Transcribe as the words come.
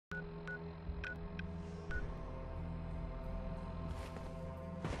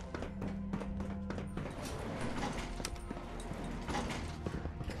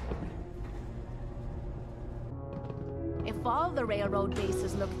all the railroad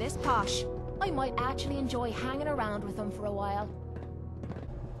bases look this posh. I might actually enjoy hanging around with them for a while.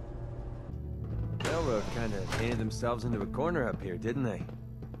 Railroad kind of painted themselves into a corner up here, didn't they?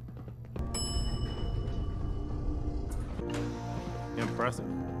 Impressive.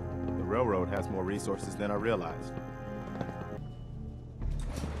 The railroad has more resources than I realized.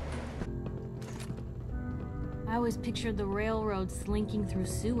 I always pictured the railroad slinking through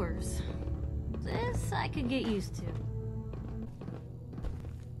sewers. This I could get used to.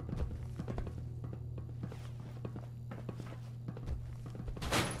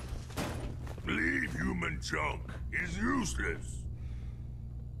 Leave human junk is useless.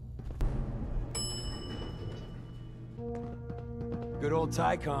 Good old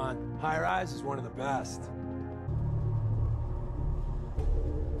Ticon. High-rise is one of the best.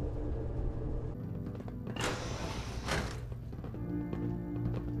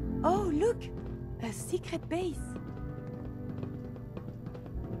 Oh, look! A secret base.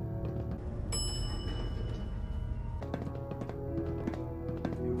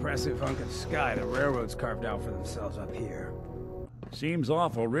 Impressive hunk of sky the railroads carved out for themselves up here. Seems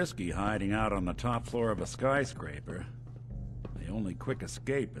awful risky hiding out on the top floor of a skyscraper. The only quick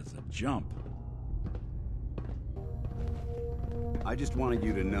escape is a jump. I just wanted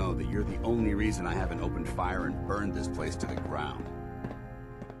you to know that you're the only reason I haven't opened fire and burned this place to the ground.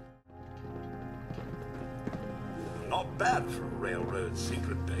 Not bad for a railroad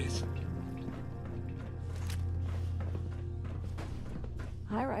secret base.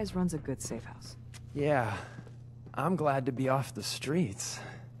 High-rise runs a good safe house. Yeah. I'm glad to be off the streets.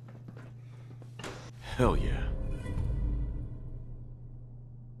 Hell yeah.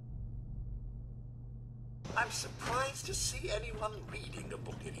 I'm surprised to see anyone reading a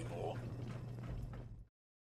book anymore.